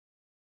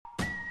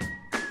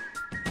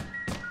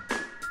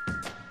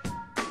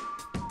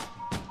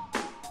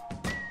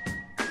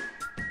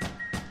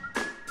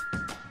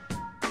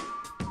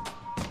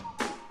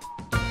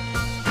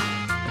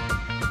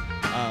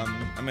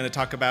going to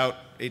talk about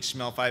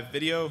HTML5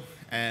 video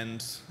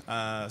and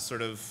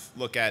sort of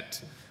look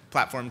at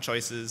platform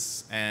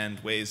choices and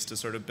ways to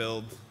sort of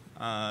build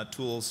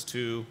tools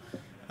to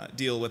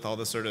deal with all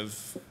the sort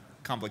of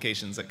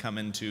complications that come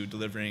into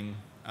delivering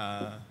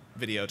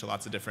video to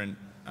lots of different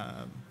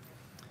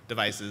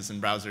devices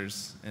and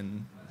browsers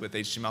with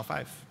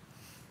HTML5.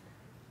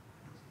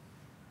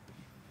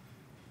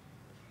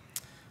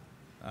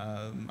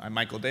 I'm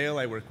Michael Dale.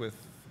 I work with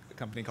a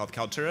company called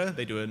Kaltura.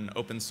 They do an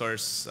open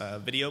source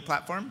video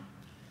platform.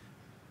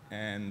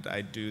 And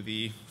I do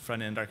the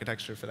front-end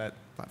architecture for that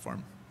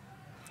platform.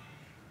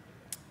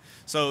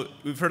 So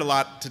we've heard a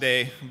lot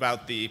today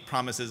about the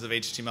promises of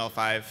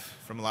HTML5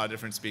 from a lot of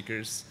different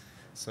speakers.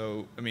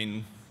 So, I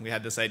mean, we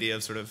had this idea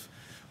of sort of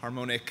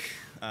harmonic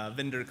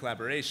vendor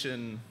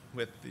collaboration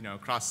with,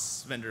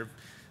 cross-vendor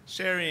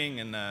sharing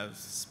and a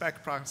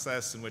spec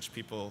process in which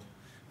people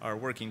are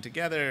working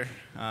together.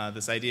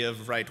 This idea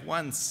of write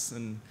once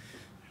and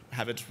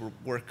have it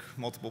work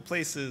multiple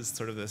places,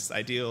 sort of this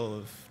ideal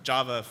of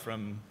Java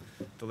from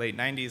the late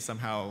 90s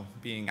somehow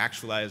being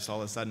actualized all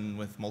of a sudden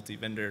with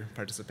multi-vendor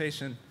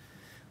participation.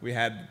 We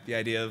had the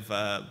idea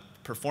of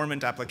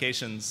performant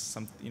applications,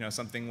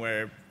 something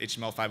where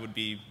HTML5 would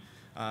be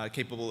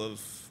capable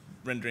of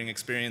rendering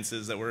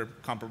experiences that were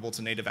comparable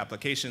to native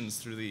applications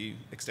through the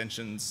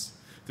extensions,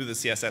 through the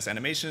CSS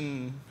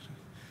animation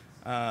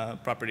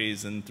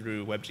properties and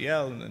through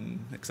WebGL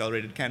and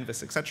accelerated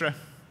canvas, etc.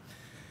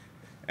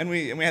 And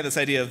we had this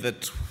idea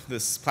that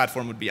this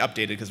platform would be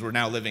updated because we're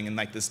now living in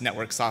like this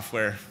network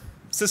software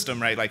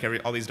system, right? Like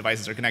all these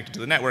devices are connected to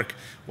the network.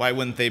 Why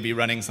wouldn't they be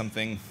running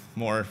something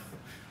more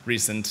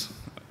recent?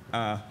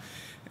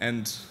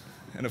 And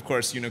of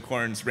course,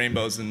 unicorns,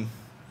 rainbows, and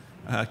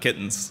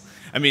kittens.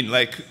 I mean,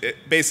 like, it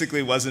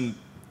basically wasn't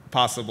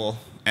possible,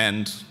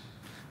 and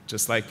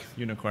just like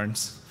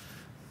unicorns,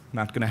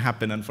 not going to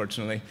happen,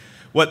 unfortunately.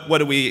 What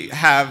do we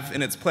have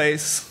in its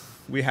place?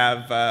 We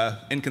have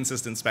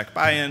inconsistent spec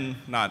buy-in.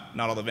 Not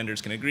all the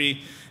vendors can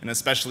agree, and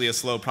especially a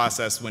slow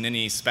process when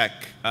any spec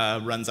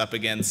runs up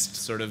against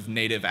sort of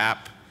native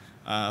app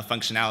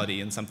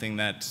functionality, and something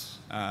that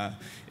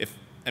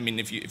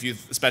if you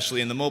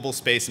especially in the mobile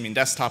space,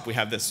 desktop, we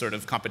have this sort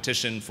of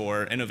competition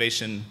for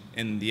innovation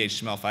in the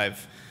HTML5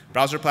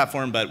 browser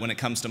platform, but when it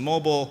comes to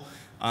mobile,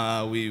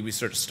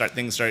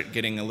 things start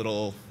getting a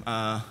little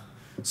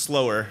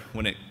slower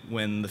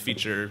when the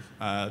feature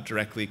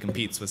directly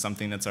competes with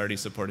something that's already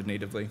supported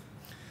natively.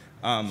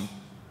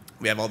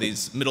 We have all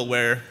these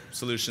middleware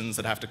solutions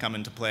that have to come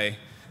into play,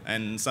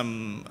 and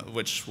some of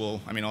which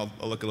I'll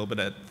look a little bit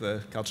at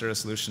the Kaltura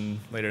solution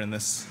later in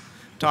this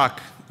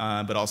talk,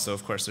 but also,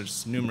 of course,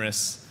 there's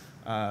numerous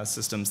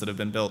systems that have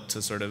been built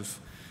to sort of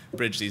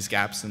bridge these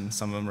gaps, and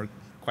some of them are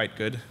quite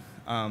good.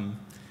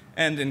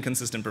 And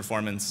inconsistent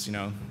performance,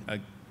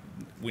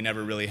 we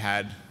never really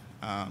had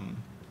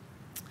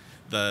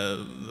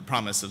the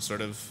promise of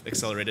sort of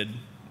accelerated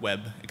web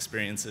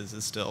experiences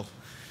is still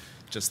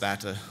just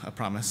that, a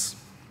promise.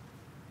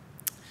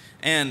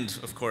 And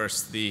of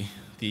course, the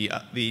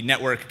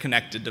network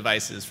connected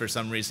devices for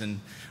some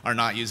reason are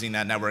not using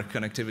that network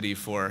connectivity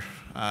for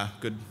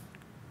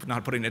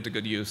not putting it to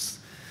good use.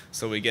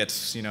 So we get,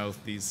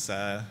 these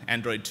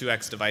Android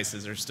 2X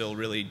devices are still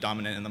really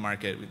dominant in the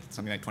market, with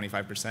something like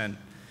 25%.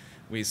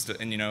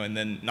 And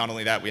then not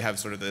only that, we have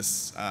sort of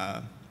this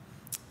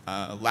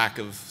lack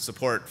of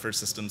support for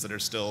systems that are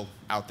still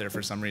out there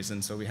for some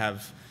reason. So we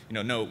have,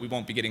 we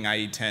won't be getting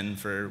IE10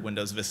 for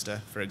Windows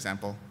Vista, for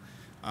example.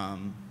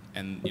 And,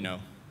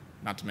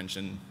 not to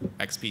mention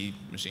XP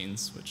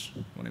machines, which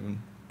I won't even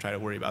try to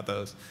worry about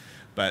those.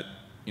 But,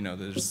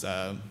 there's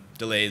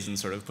delays in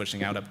sort of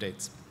pushing out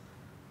updates.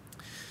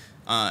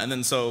 And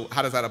then so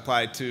how does that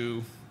apply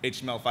to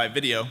HTML5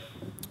 video?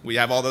 We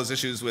have all those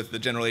issues with the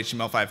general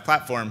HTML5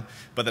 platform,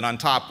 but then on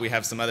top we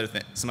have some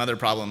other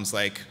problems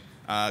like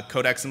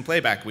codecs and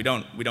playback. We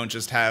don't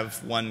just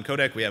have one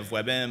codec. We have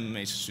WebM,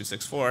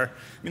 H.264.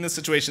 The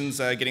situation's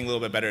getting a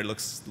little bit better. It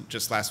looks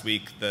just last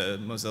week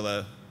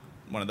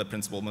one of the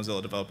principal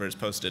Mozilla developers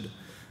posted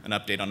an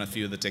update on a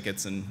few of the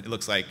tickets, and it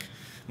looks like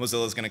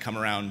Mozilla's going to come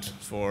around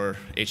for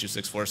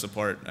H.264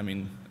 support.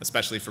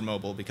 Especially for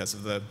mobile because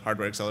of the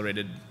hardware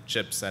accelerated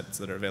chipsets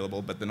that are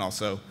available, but then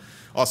also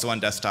on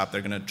desktop,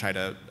 they're going to try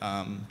to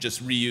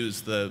just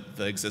reuse the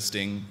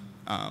existing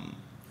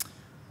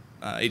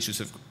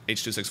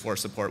H.264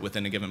 support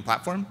within a given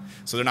platform.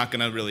 So they're not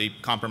going to really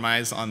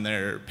compromise on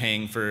their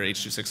paying for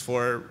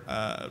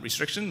H.264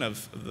 restriction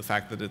of the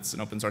fact that it's an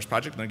open source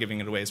project and they're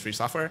giving it away as free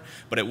software,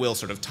 but it will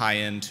sort of tie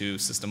into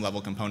system level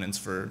components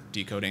for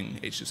decoding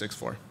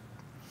H.264.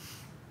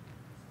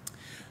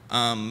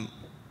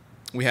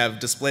 We have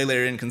display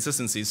layer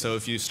inconsistencies. So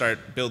if you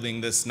start building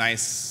this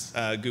nice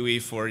GUI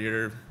for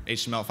your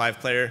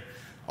HTML5 player,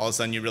 all of a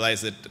sudden you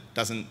realize it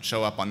doesn't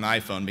show up on the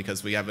iPhone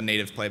because we have a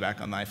native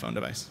playback on the iPhone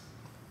device.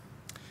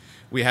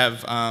 We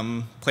have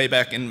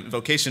playback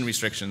invocation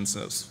restrictions.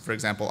 So for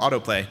example,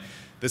 autoplay.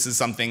 this is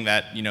something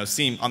that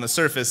on the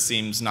surface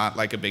seems not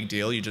like a big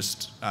deal. You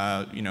just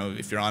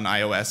if you're on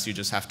iOS, you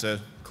just have to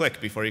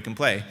click before you can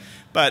play.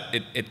 But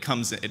it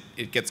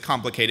gets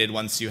complicated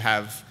once you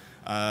have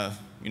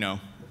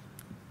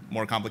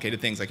more complicated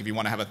things. Like if you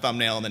want to have a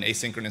thumbnail and then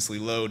asynchronously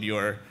load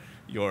your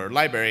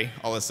library,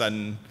 all of a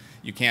sudden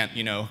you can't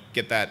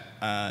get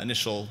that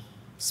initial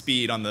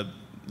speed on the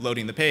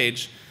loading the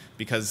page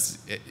because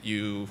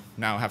you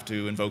now have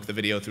to invoke the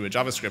video through a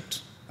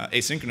JavaScript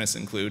asynchronous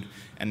include,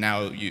 and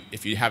now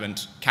if you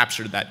haven't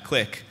captured that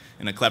click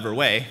in a clever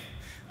way,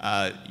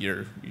 now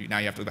you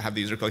have to have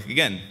the user click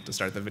again to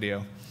start the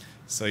video.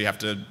 So you have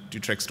to do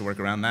tricks to work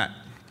around that.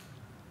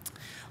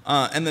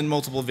 And then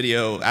multiple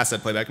video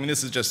asset playback. I mean,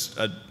 this is just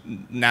a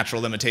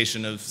natural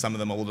limitation of some of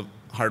the mobile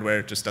hardware.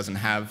 It just doesn't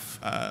have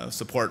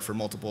support for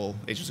multiple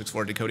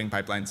H.264 decoding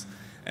pipelines.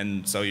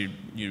 And so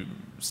you're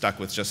stuck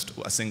with just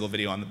a single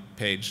video on the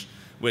page,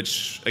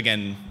 which,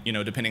 again,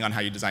 depending on how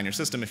you design your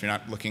system, if you're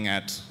not looking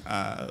at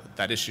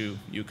that issue,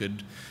 you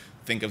could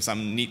think of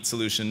some neat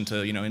solution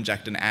to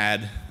inject an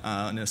ad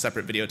in a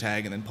separate video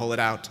tag and then pull it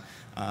out.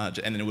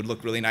 And then it would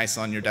look really nice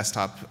on your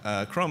desktop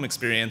Chrome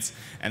experience.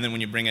 And then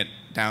when you bring it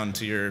down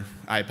to your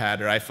iPad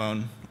or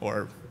iPhone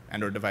or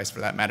Android device for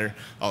that matter,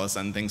 all of a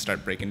sudden things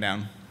start breaking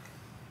down.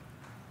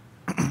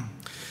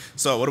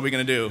 So what are we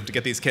going to do to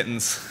get these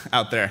kittens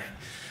out there?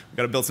 We've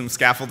got to build some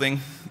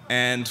scaffolding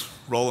and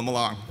roll them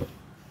along.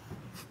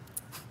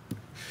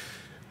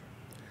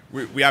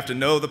 We have to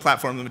know the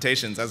platform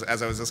limitations,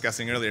 as I was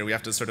discussing earlier. We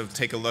have to sort of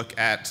take a look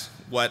at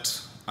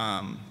what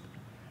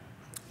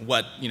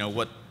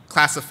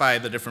classify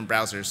the different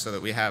browsers so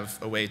that we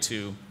have a way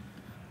to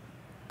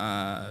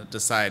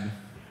decide.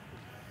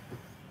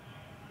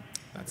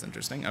 That's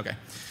interesting. Okay.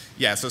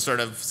 Yeah, so sort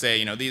of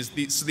say,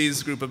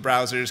 these group of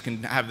browsers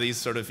can have these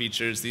sort of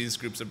features, these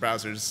groups of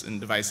browsers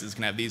and devices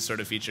can have these sort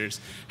of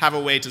features, have a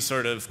way to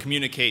sort of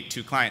communicate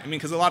to client. I mean,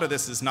 because a lot of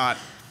this is not,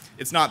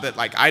 it's not that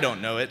like I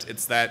don't know it,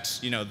 it's that,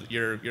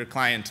 your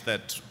client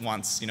that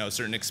wants, a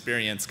certain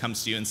experience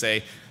comes to you and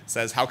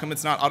says, how come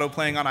it's not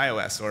auto-playing on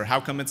iOS? Or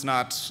how come it's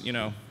not,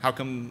 how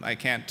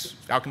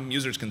come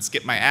users can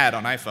skip my ad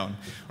on iPhone?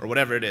 Or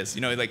whatever it is.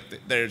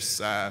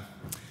 There's,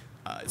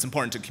 it's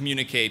important to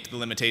communicate the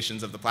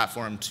limitations of the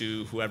platform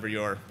to whoever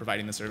you're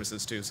providing the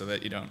services to so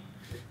that you don't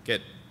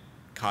get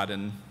caught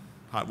in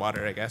hot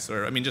water, I guess.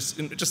 Or, I mean, just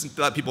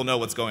to let people know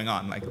what's going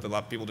on. Like, a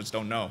lot of people just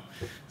don't know.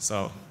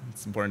 So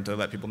it's important to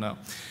let people know.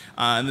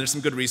 And there's some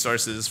good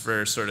resources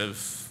for sort of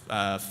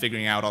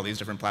figuring out all these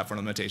different platform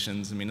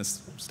limitations. I mean,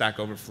 Stack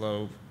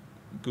Overflow,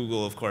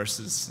 Google, of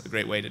course, is a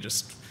great way to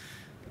just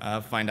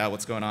find out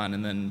what's going on.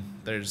 And then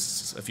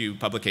there's a few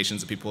publications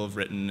that people have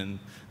written, and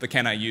the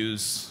Can I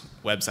Use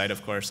website,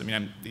 of course. I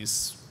mean,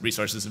 these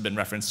resources have been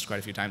referenced quite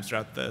a few times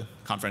throughout the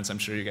conference. I'm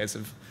sure you guys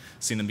have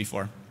seen them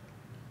before.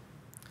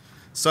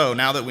 So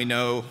now that we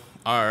know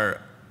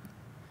our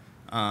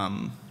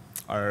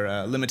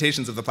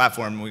limitations of the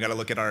platform, we got to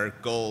look at our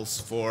goals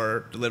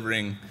for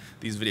delivering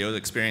these video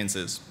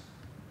experiences.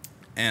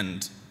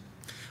 And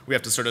we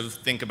have to sort of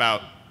think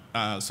about,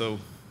 so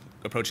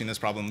approaching this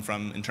problem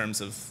in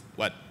terms of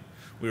what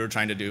we were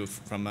trying to do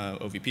from an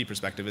OVP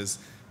perspective is,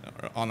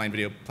 or online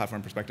video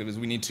platform perspective, is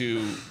we need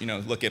to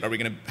look at, are we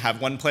going to have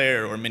one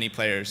player or many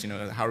players?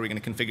 How are we going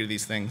to configure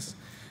these things?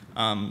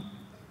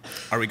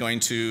 Are we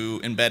going to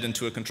embed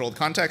into a controlled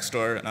context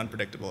or an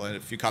unpredictable? And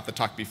if you caught the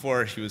talk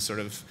before, he was sort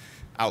of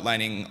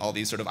outlining all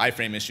these sort of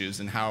iframe issues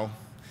and how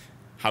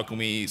can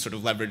we sort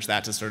of leverage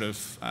that to sort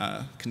of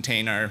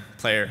contain our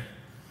player.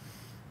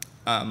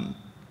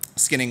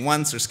 Skinning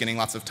once or skinning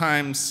lots of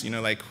times,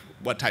 like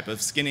what type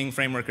of skinning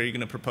framework are you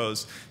going to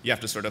propose? You have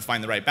to sort of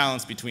find the right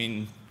balance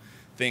between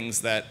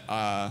things that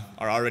are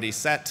already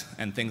set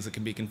and things that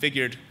can be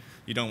configured.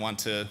 You don't want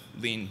to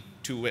lean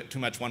too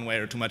much one way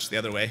or too much the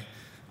other way,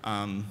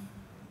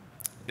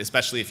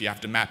 especially if you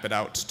have to map it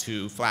out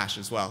to Flash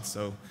as well.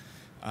 So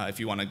if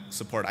you want to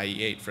support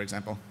IE8, for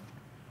example.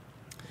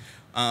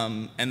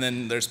 And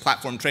then there's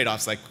platform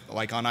trade-offs,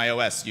 like on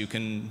iOS, you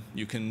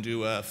can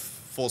do a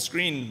full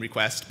screen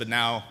request, but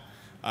now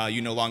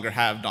you no longer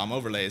have DOM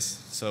overlays.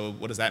 So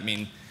what does that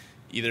mean?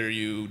 Either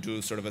you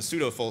do sort of a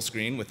pseudo full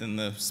screen within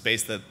the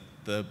space that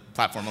the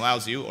platform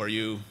allows you, or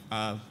you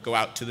go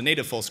out to the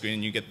native full screen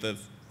and you get the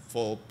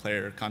full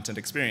player content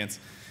experience.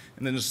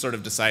 And then just sort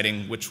of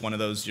deciding which one of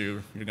those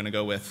you're going to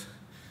go with,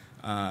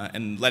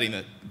 and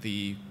letting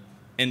the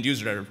end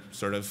user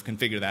sort of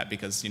configure that,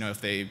 because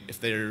if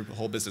their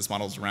whole business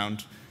model is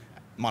around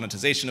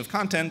monetization of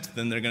content,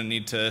 then they're going to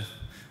need to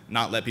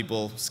not let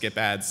people skip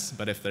ads.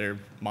 But if their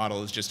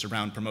model is just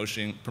around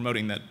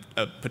promoting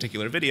a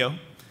particular video,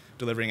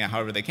 delivering it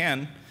however they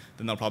can,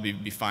 then they'll probably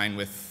be fine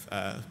with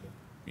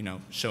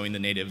showing the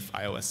native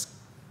iOS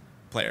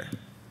player.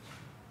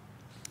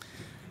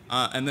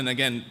 And then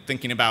again,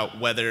 thinking about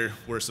whether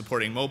we're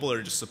supporting mobile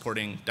or just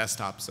supporting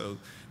desktop. So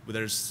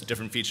there's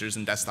different features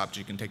in desktop that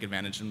you can take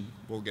advantage, and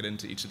we'll get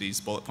into each of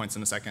these bullet points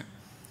in a second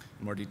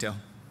in more detail.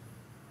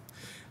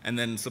 And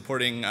then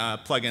supporting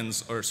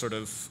plugins or sort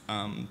of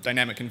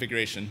dynamic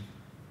configuration.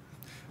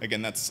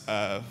 Again, that's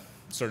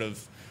sort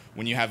of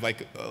when you have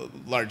like a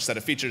large set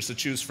of features to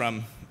choose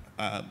from,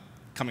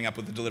 coming up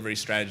with a delivery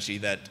strategy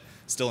that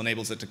still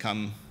enables it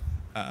to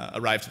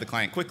arrive to the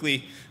client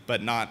quickly,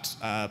 but not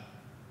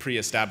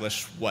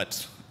pre-establish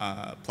what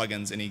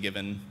plugins any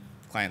given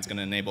client's going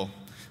to enable,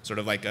 sort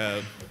of like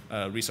a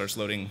resource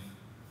loading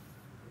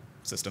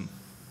system.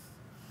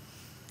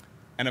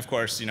 And of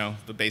course,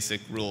 the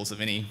basic rules of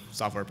any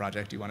software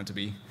project, you want it to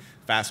be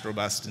fast,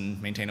 robust,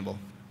 and maintainable.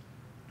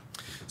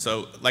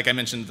 So like I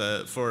mentioned,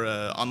 for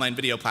an online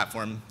video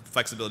platform,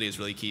 flexibility is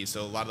really key.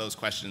 So a lot of those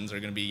questions are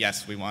going to be,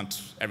 yes, we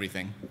want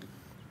everything.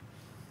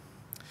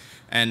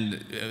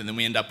 And then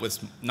we end up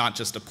with not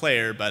just a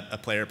player, but a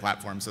player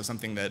platform. So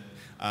something that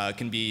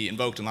can be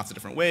invoked in lots of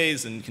different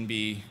ways and can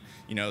be,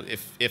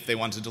 if they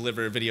want to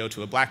deliver video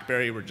to a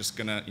BlackBerry, we're just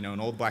going to, an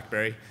old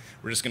BlackBerry,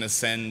 we're just going to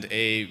send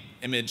a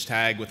image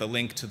tag with a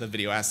link to the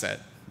video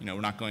asset.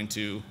 We're not going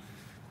to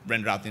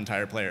render out the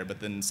entire player, but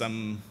then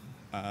some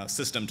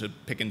system to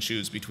pick and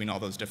choose between all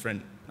those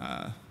different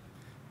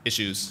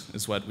issues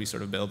is what we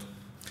sort of build.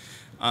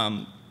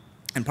 And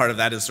part of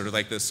that is sort of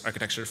like this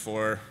architecture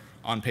for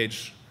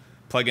on-page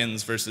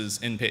plugins versus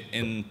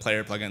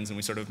in-player plugins, and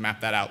we sort of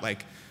map that out.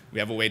 Like we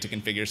have a way to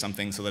configure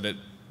something so that it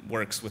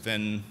works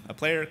within a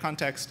player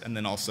context and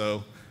then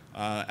also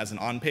as an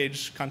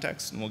on-page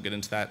context, and we'll get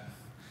into that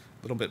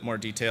a little bit more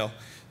detail.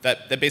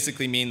 That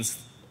basically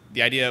means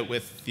the idea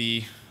with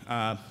the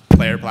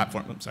player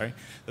platform,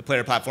 the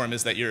player platform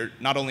is that you're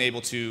not only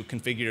able to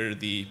configure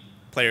the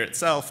player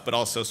itself, but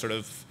also sort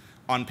of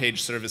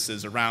on-page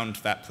services around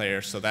that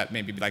player. So that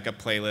may be like a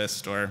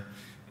playlist or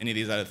any of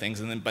these other things.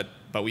 And then,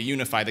 but we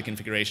unify the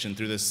configuration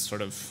through this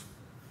sort of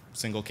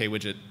single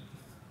K-widget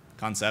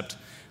concept.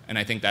 And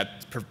I think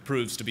that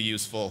proves to be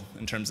useful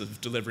in terms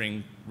of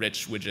delivering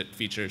rich widget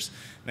features.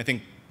 And I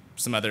think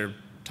some other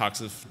talks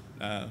have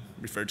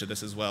referred to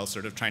this as well,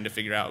 sort of trying to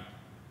figure out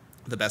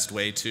the best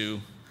way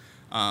to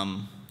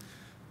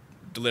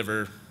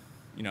deliver,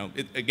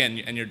 again,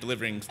 and you're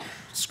delivering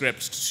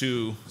script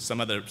to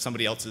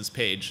somebody else's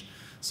page.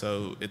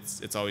 So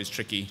it's always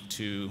tricky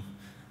to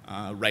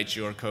write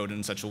your code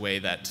in such a way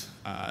that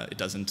it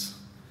doesn't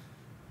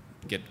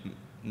get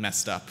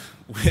messed up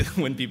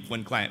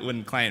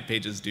when client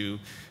pages do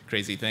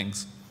crazy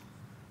things.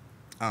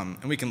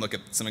 And we can look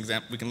at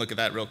we can look at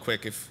that real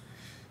quick if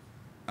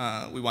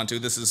we want to.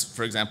 This is,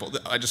 for example,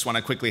 I just want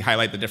to quickly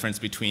highlight the difference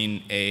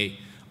between a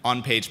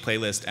on-page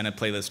playlist and a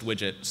playlist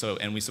widget. So,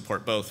 and we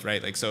support both,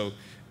 right? Like, so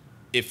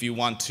if you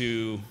want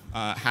to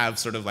have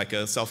sort of like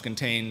a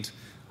self-contained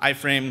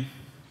iframe,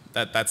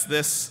 that's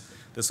this.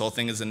 This whole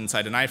thing is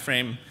inside an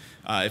iframe.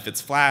 If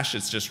it's Flash,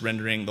 it's just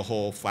rendering the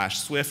whole Flash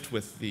Swift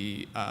with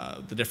the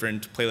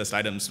different playlist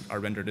items are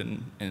rendered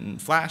in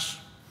Flash,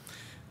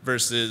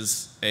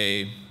 versus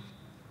a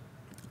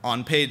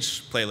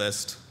on-page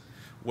playlist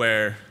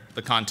where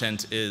the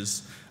content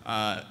is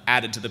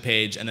added to the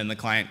page, and then the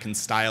client can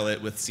style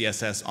it with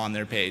CSS on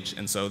their page.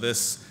 And so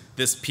this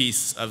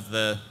piece of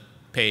the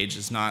page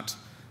is not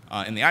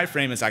in the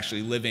iframe, it's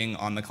actually living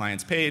on the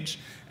client's page,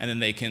 and then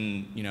they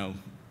can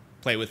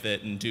play with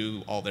it and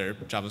do all their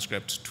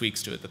JavaScript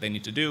tweaks to it that they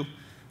need to do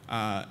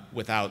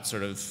without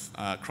sort of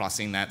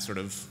crossing that sort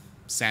of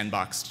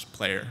sandboxed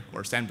player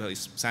or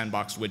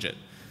sandboxed widget.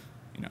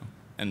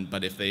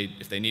 But if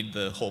they need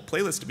the whole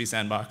playlist to be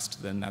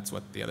sandboxed, then that's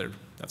what the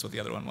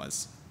other one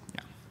was.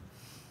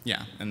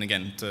 Yeah, and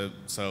again,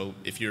 so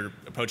if you're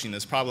approaching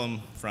this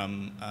problem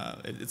from,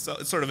 it's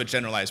sort of a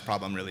generalized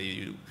problem,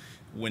 really.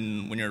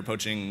 When you're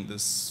approaching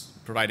this,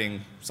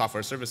 providing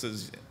software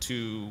services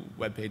to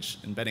web page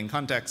embedding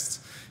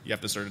contexts, you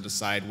have to sort of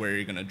decide where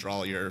you're going to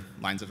draw your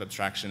lines of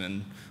abstraction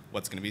and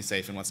what's going to be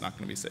safe and what's not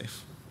going to be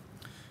safe.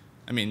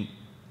 I mean,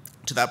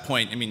 to that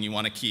point, you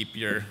want to keep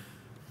your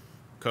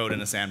code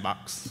in a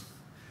sandbox,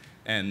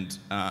 and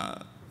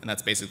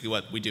that's basically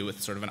what we do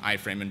with sort of an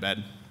iframe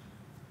embed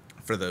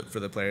for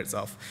the player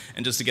itself.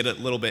 And just to get a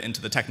little bit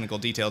into the technical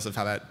details of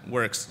how that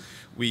works,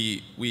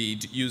 we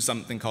use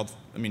something called,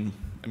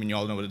 you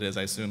all know what it is,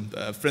 I assume,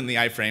 friendly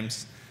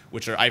iframes,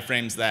 which are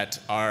iframes that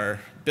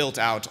are built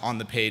out on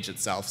the page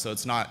itself. So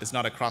it's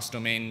not a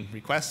cross-domain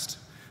request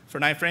for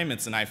an iframe.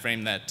 It's an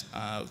iframe that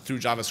through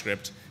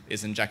JavaScript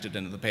is injected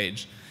into the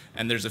page.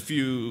 And there's a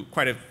few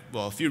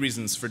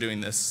reasons for doing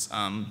this.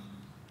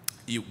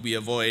 We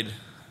avoid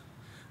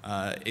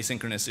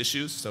asynchronous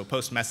issues. So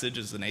post message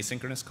is an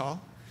asynchronous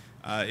call.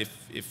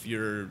 If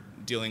you're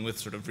dealing with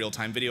sort of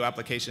real-time video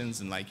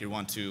applications and like you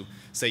want to,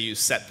 say you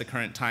set the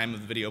current time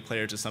of the video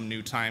player to some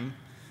new time,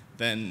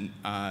 then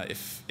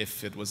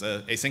if it was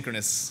an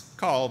asynchronous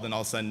call, then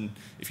all of a sudden,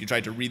 if you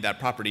tried to read that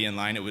property in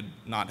line, it would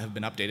not have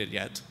been updated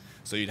yet.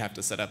 So you'd have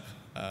to set up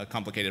a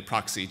complicated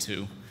proxy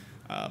to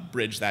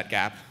bridge that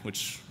gap,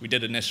 which we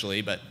did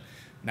initially, but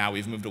now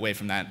we've moved away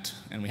from that,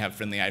 and we have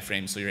friendly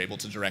iframes, so you're able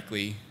to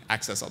directly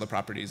access all the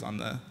properties on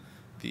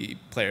the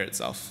player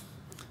itself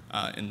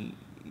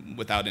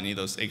without any of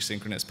those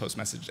asynchronous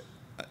post-message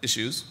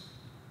issues.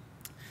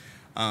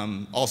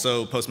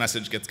 Also,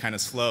 post-message gets kind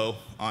of slow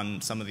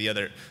on some of the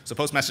other, so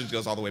post-message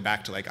goes all the way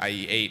back to like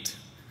IE8,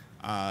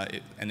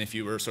 and if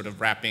you were sort of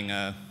wrapping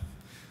a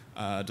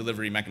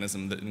delivery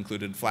mechanism that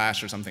included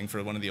Flash or something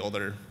for one of the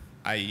older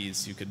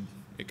IEs,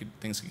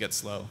 things could get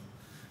slow.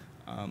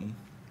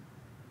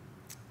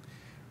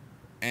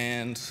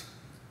 And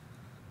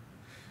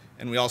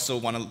we also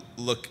want to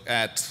look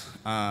at,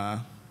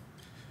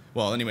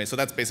 well, anyway, so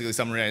that's basically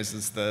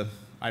summarizes the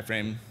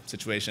iframe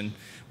situation.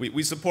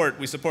 We support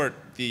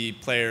the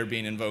player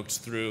being invoked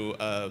through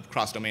a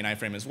cross-domain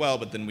iframe as well,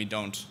 but then we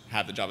don't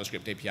have the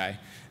JavaScript API.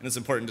 And it's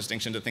an important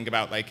distinction to think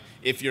about. Like,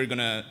 if you're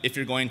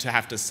going to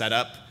have to set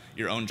up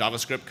your own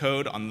JavaScript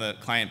code on the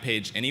client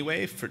page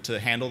anyway to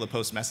handle the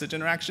post-message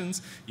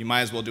interactions, you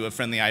might as well do a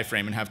friendly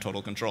iframe and have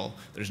total control.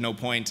 There's no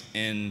point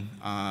in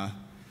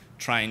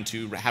trying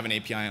to have an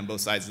API on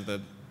both sides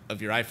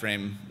of your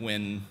iframe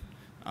when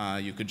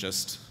you could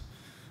just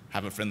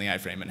have a friendly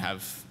iframe and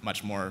have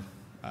much more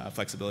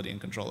flexibility and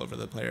control over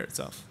the player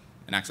itself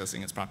and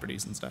accessing its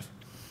properties and stuff.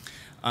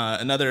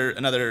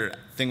 Another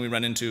thing we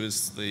run into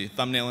is the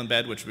thumbnail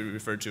embed, which we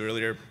referred to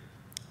earlier.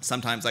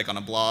 Sometimes, like on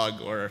a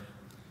blog or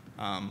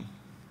on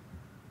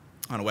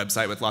a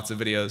website with lots of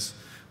videos,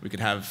 we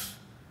could have,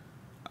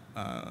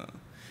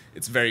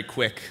 it's very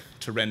quick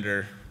to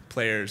render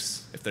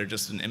players if they're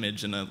just an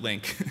image and a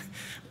link,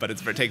 but it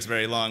takes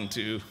very long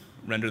to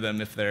render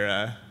them if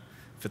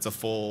it's a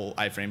full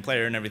iframe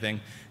player and everything.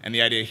 And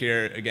the idea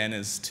here, again,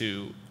 is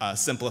to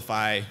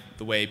simplify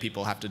the way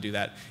people have to do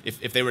that.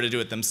 If they were to do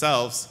it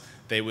themselves,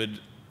 they would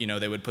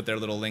put their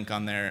little link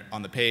on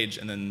the page,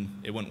 and then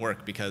it wouldn't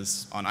work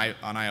because on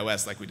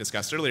iOS, like we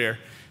discussed earlier,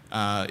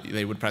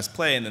 they would press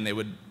play, and then they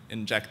would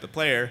inject the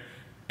player,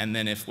 and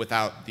then if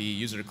without the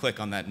user to click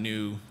on that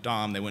new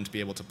DOM, they wouldn't be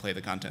able to play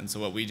the content. So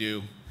what we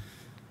do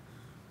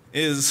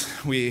is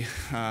we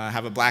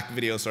have a black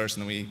video source,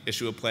 and then we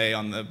issue a play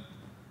on the,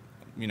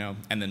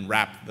 and then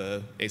wrap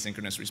the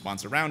asynchronous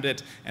response around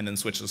it, and then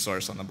switch the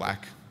source on the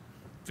black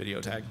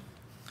video tag.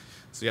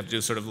 So you have to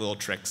do sort of little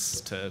tricks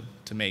to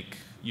make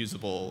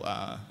usable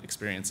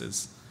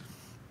experiences,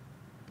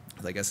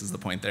 I guess is the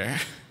point there.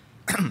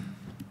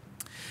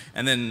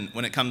 And then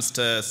when it comes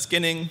to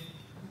skinning,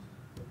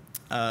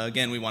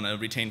 again, we want to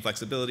retain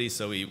flexibility,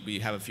 so we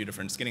have a few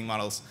different skinning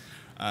models.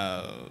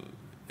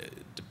 It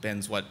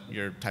depends what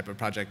your type of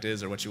project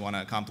is or what you want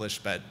to accomplish,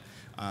 but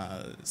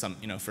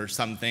for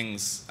some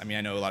things, I mean,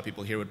 I know a lot of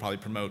people here would probably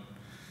promote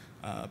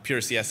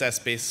pure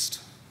CSS-based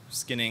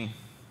skinning,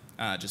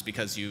 just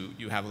because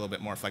you have a little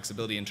bit more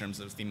flexibility in terms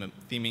of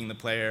theming the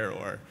player,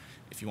 or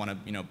if you want to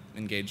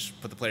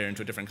put the player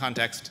into a different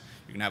context,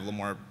 you can have a little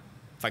more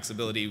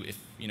flexibility if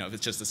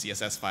it's just a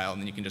CSS file,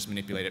 and then you can just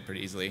manipulate it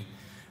pretty easily.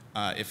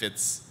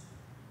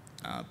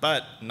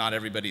 But not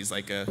everybody's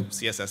like a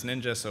CSS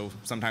ninja, so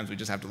sometimes we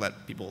just have to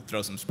let people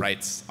throw some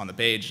sprites on the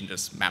page and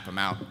just map them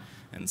out,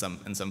 and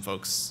some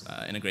folks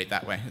integrate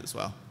that way as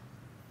well.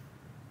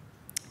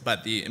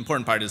 But the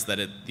important part is that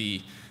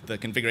the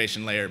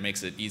configuration layer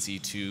makes it easy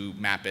to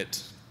map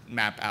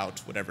out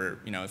whatever,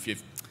 if you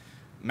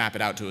map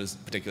it out to a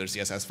particular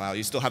CSS file,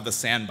 you still have the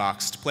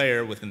sandboxed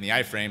player within the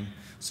iframe,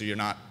 so you're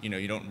not,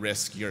 you don't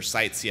risk your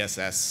site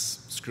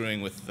CSS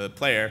screwing with the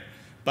player.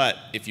 But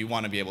if you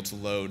want to be able to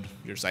load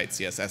your site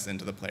CSS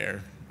into the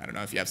player, I don't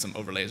know if you have some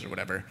overlays or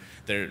whatever,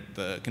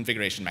 the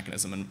configuration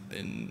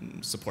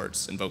mechanism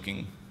supports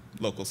invoking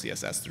local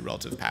CSS through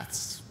relative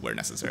paths where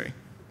necessary.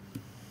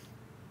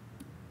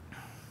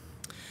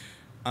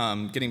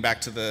 Getting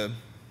back to the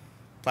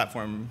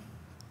platform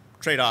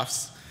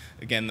trade-offs,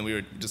 again,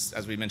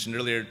 as we mentioned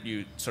earlier,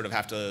 you sort of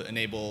have to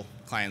enable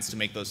clients to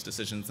make those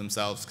decisions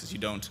themselves, because you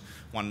don't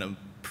want to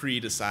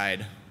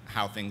pre-decide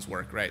how things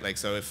work, right? Like,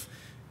 so if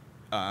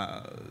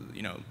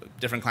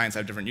different clients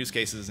have different use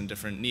cases and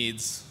different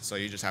needs, so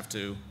you just have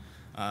to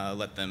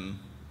let them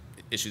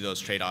issue those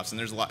trade-offs. And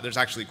there's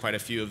actually quite a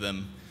few of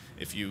them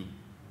if you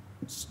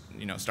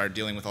start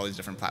dealing with all these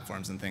different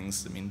platforms and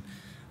things. I mean,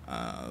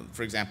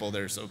 for example,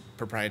 there's a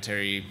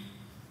proprietary,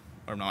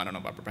 or no, I don't know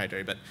about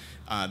proprietary, but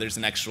there's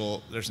an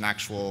actual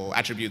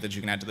attribute that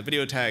you can add to the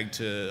video tag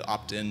to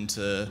opt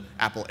into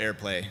Apple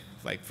AirPlay,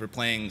 like for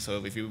playing.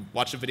 So if you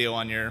watch a video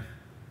on your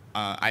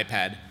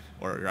iPad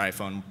or your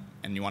iPhone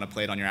and you want to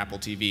play it on your Apple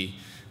TV,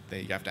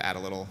 you have to add a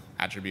little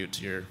attribute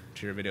to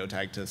your video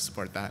tag to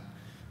support that,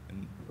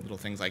 and little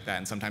things like that.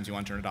 And sometimes you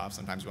want to turn it off,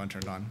 sometimes you want to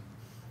turn it on,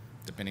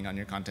 depending on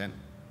your content.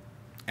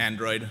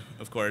 Android,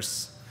 of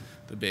course,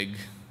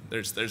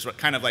 there's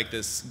kind of like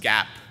this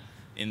gap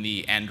in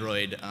the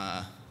Android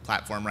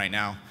platform right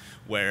now,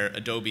 where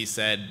Adobe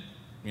said,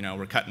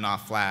 we're cutting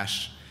off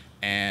Flash,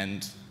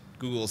 and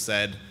Google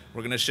said,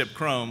 we're going to ship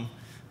Chrome,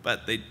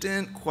 but they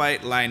didn't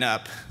quite line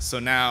up. So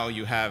now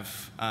you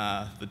have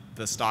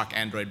the stock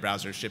Android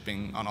browser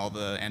shipping on all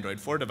the Android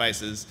 4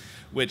 devices,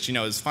 which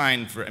is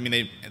fine for. I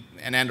mean,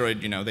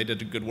 Android, they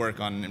did good work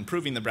on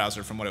improving the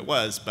browser from what it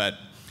was, but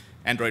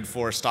Android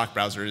 4 stock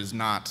browser is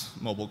not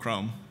mobile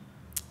Chrome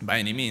by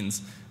any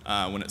means,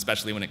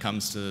 especially when it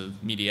comes to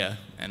media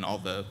and all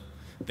the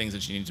things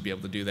that you need to be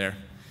able to do there.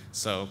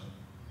 So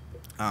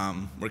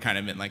we're kind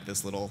of in like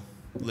this little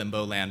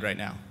limbo land right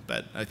now,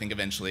 but I think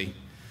eventually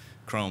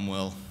Chrome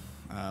will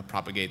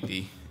propagate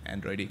the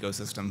Android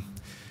ecosystem,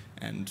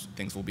 and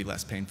things will be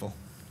less painful.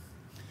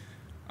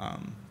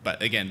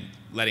 But again,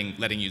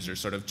 letting users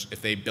sort of,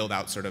 if they build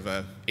out sort of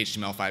a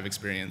HTML5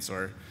 experience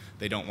or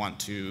they don't want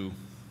to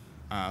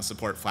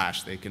support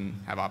Flash, they can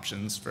have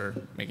options for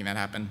making that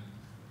happen.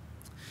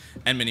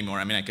 And many more.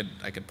 I mean,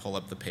 I could pull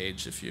up the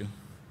page if you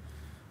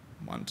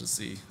wanted to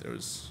see. There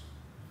was,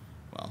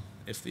 well,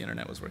 if the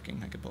internet was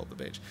working, I could pull up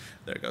the page.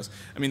 There it goes.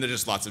 I mean, there's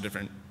just lots of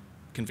different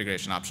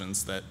configuration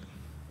options that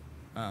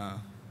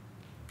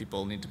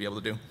people need to be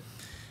able to do.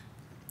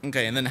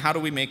 Okay, and then how do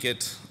we make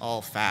it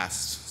all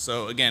fast?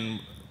 So again,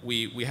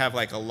 we have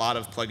like a lot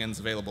of plugins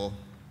available.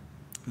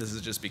 This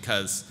is just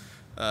because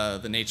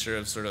the nature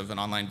of sort of an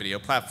online video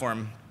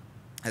platform,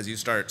 as you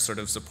start sort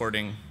of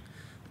supporting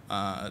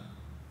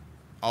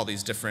all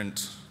these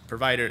different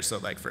providers. So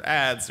like for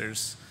ads,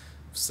 there's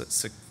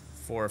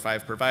 4 or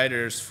 5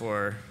 providers.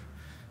 For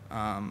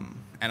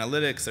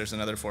analytics, there's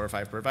another 4 or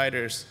 5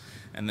 providers.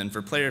 And then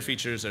for player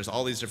features, there's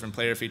all these different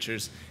player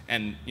features.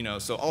 And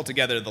so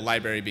altogether, the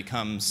library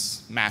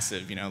becomes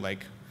massive.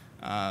 Like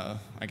I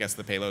guess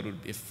the payload would,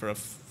 if for a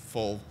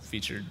full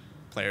featured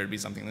player, would be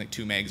something like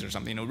 2 megs or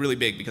something. Really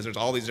big, because there's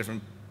all these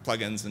different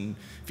plugins and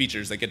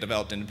features that get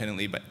developed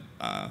independently. But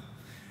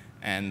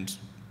then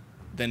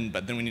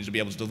we need to be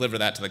able to deliver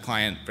that to the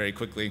client very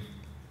quickly.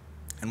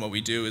 And what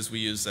we do is we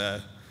use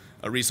a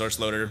resource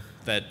loader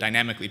that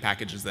dynamically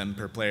packages them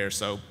per player.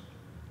 So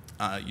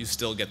you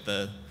still get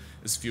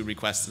as few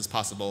requests as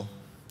possible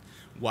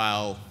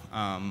while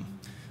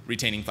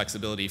retaining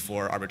flexibility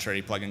for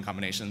arbitrary plugin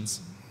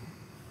combinations.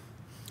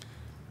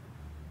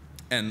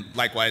 And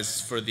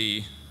likewise,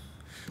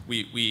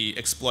 we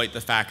exploit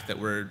the fact that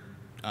we're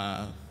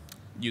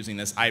using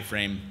this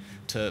iframe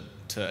to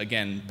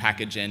again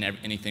package in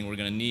anything we're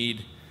going to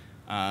need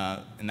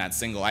in that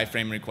single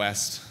iframe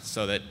request,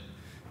 so that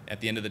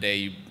at the end of the day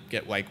you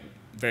get like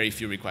very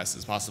few requests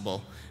as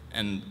possible.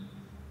 And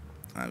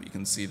you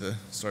can see the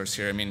source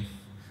here. I mean,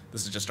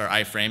 this is just our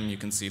iframe. You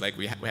can see like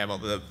we have all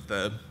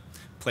the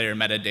player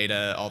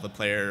metadata, all the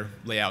player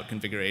layout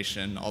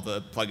configuration, all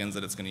the plugins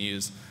that it's going to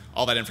use.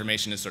 All that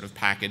information is sort of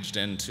packaged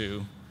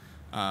into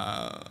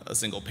a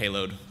single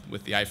payload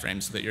with the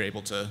iframe, so that you're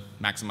able to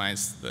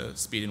maximize the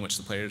speed in which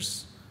the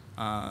players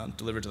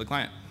deliver to the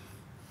client.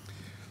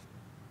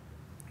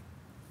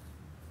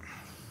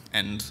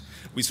 And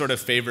we sort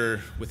of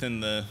favor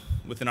within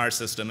our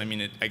system. I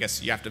mean, I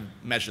guess you have to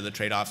measure the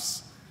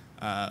trade-offs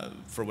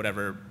for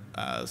whatever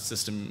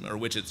system or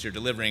widgets you're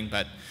delivering,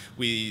 but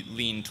we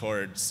lean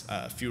towards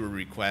fewer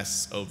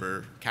requests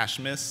over cache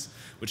miss,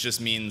 which just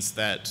means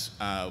that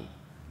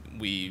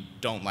we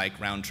don't like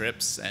round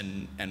trips,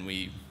 and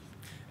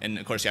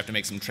of course you have to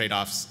make some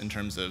trade-offs in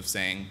terms of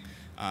saying,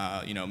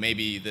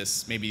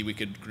 maybe we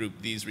could group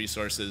these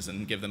resources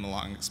and give them a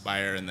long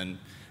expire, and then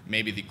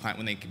maybe the client,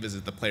 when they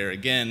visit the player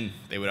again,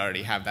 they would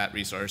already have that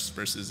resource,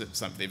 versus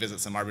if they visit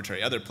some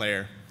arbitrary other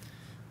player.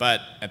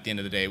 But at the end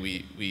of the day,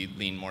 we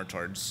lean more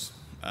towards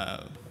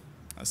a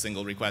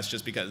single request,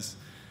 just because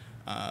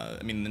I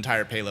mean, the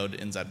entire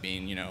payload ends up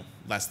being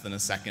less than a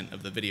second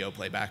of the video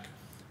playback.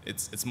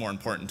 It's more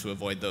important to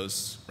avoid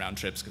those round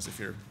trips, because if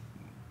you're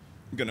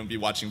going to be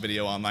watching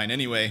video online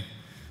anyway,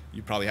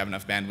 you probably have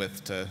enough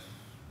bandwidth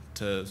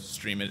to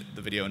stream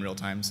the video in real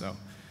time. So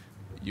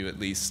you at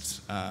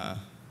least,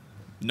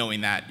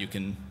 knowing that, you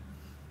can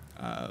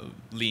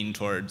lean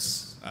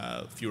towards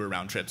fewer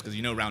round trips, because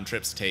round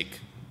trips take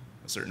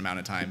a certain amount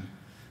of time,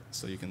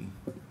 so you can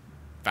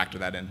factor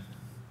that in.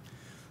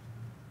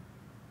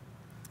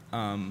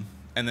 And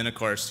then, of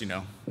course,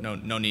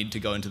 no need to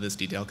go into this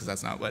detail, because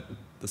that's not what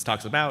this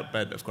talk's about.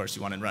 But of course,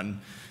 you want to run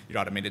your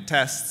automated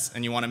tests,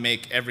 and you want to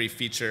make every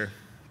feature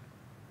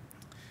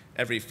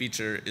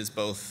is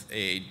both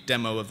a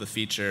demo of the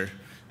feature,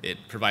 it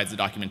provides the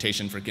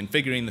documentation for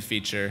configuring the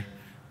feature,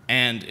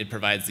 and it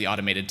provides the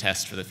automated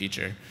test for the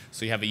feature.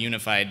 So you have a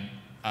unified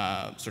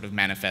sort of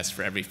manifest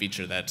for every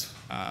feature that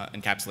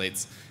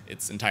encapsulates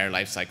its entire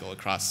life cycle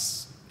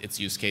across its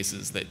use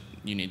cases that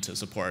you need to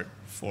support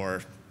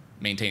for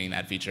maintaining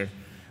that feature.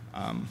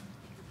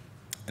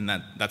 And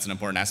that's an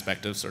important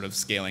aspect of sort of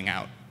scaling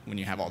out when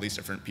you have all these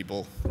different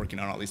people working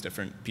on all these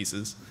different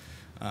pieces,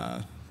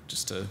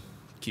 just to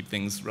keep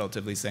things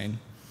relatively sane.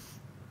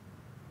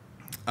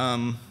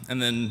 And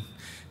then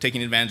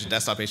taking advantage of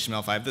desktop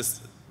HTML5,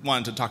 this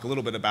wanted to talk a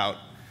little bit about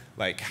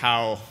like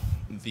how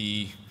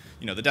the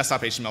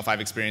desktop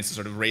HTML5 experience is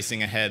sort of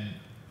racing ahead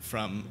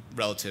from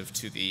relative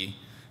to the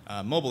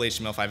mobile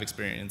HTML5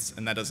 experience,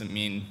 and that doesn't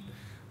mean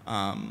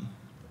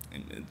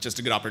just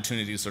a good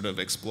opportunity to sort of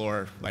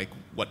explore like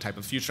what type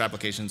of future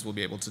applications we'll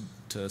be able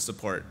to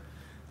support.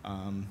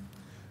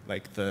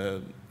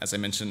 As I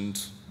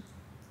mentioned,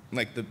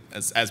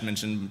 as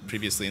mentioned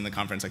previously in the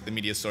conference, like the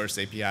media source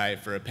API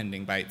for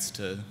appending bytes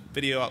to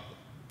video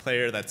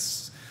player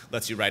lets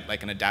you write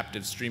like an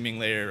adaptive streaming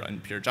layer on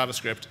pure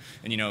JavaScript.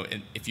 And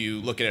if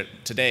you look at it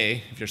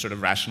today, if you're sort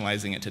of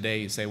rationalizing it today,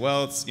 you say,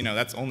 well,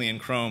 that's only in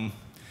Chrome.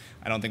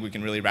 I don't think we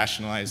can really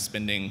rationalize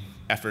spending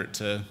effort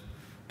to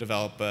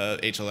develop a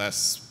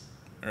HLS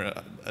or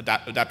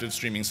adaptive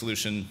streaming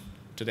solution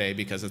today,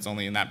 because it's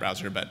only in that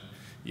browser. But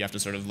you have to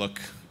sort of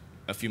look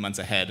a few months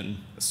ahead and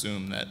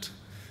assume that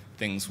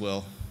things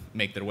will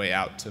make their way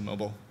out to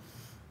mobile.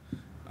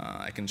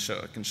 I can show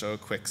a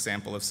quick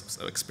sample of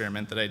an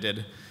experiment that I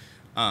did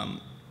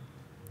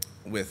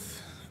with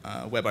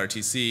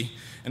WebRTC.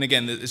 And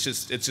again, it's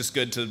just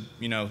good to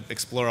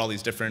explore all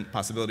these different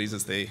possibilities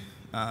as they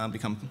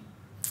become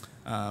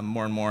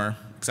more and more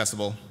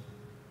accessible.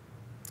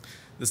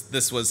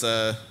 This was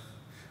a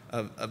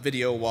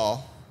video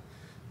wall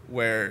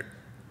where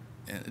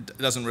it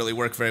doesn't really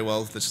work very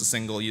well with just a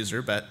single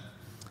user, but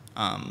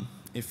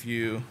if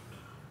you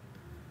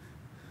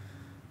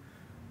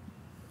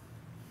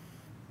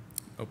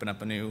open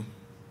up a new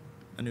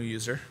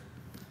user,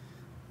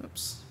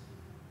 oops,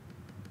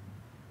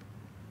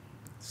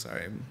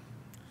 sorry,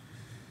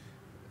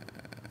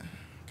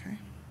 okay.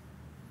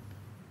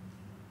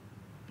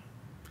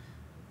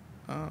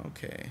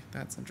 Okay,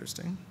 that's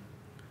interesting.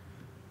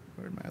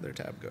 Where'd my other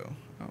tab go?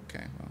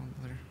 Okay, well,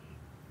 there.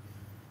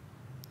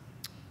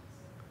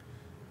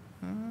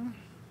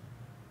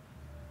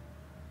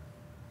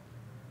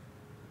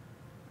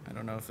 I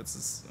don't know if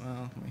it's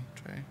well, let me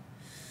try.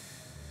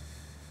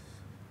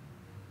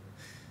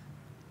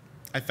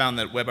 I found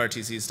that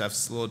WebRTC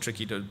stuff's a little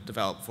tricky to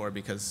develop for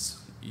because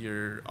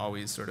you're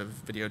always sort of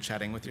video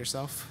chatting with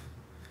yourself,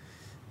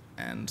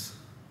 and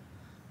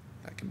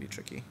that can be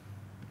tricky,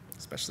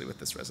 especially with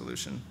this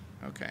resolution.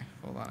 Okay,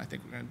 hold on, I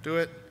think we're gonna do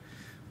it.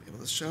 Be able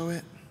to show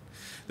it.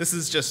 This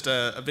is just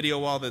a video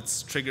wall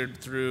that's triggered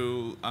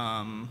through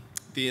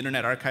the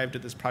Internet Archive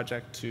did this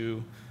project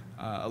to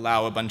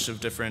allow a bunch of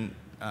different,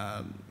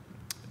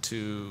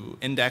 to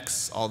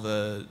index all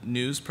the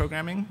news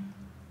programming.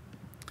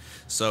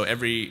 So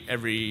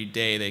every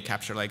day they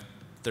capture like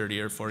 30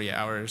 or 40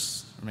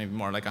 hours, or maybe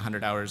more, like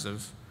 100 hours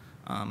of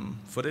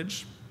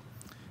footage.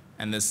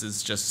 And this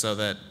is just so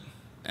that,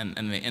 and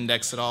they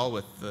index it all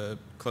with the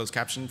closed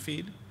caption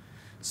feed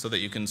so that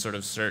you can sort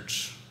of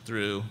search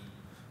through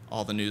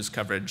all the news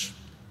coverage.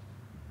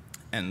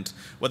 And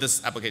what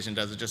this application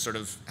does, it just sort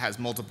of has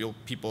multiple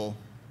people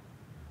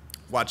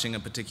watching a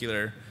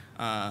particular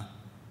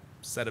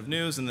set of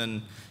news, and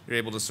then you're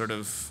able to sort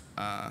of,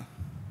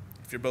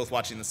 if you're both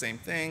watching the same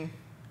thing,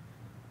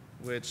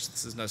 which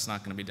this is just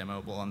not going to be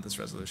demoable on this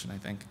resolution, I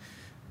think.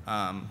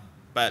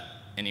 But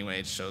anyway,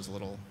 it shows a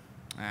little,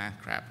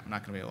 crap, I'm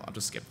not going to be able, I'll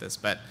just skip this.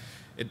 But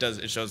it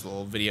shows a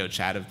little video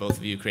chat of both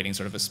of you creating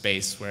sort of a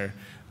space where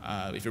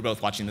if you're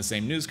both watching the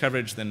same news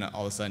coverage, then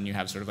all of a sudden you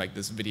have sort of like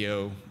this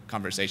video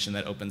conversation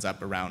that opens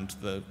up around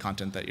the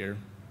content that you're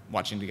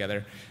watching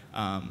together.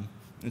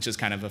 It's just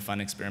kind of a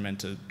fun experiment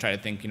to try to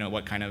think,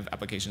 what kind of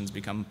applications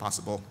become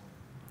possible.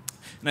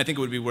 And I think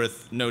it would be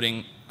worth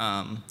noting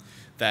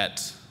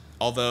that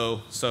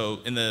although, so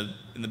in the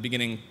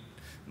beginning,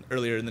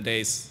 earlier in the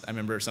days, I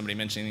remember somebody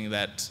mentioning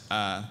that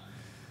that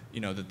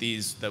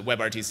the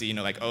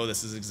WebRTC, like, oh,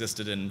 this has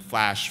existed in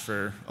Flash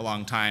for a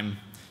long time.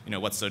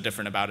 What's so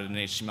different about it in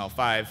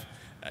HTML5?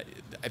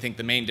 I think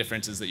the main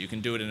difference is that you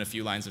can do it in a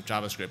few lines of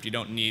JavaScript. You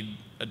don't need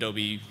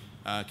Adobe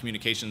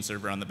communication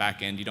server on the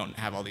back end. You don't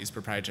have all these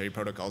proprietary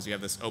protocols. You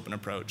have this open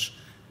approach.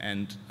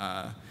 And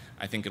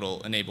I think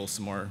it'll enable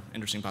some more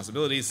interesting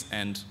possibilities.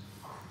 And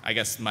I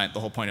guess the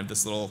whole point of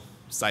this little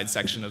side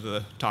section of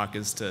the talk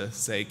is to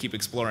say, keep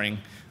exploring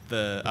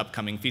the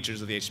upcoming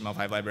features of the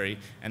HTML5 library.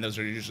 And those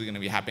are usually going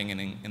to be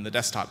happening in the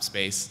desktop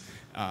space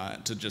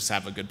to just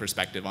have a good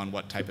perspective on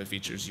what type of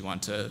features you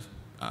want to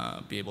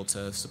be able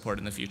to support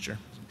in the future.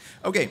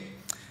 OK,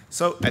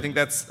 so I think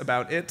that's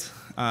about it.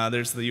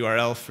 There's the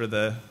URL for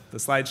the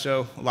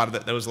slideshow.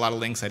 There was a lot of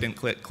links I didn't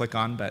click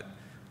on, but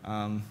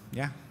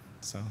yeah,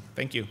 so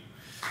thank you.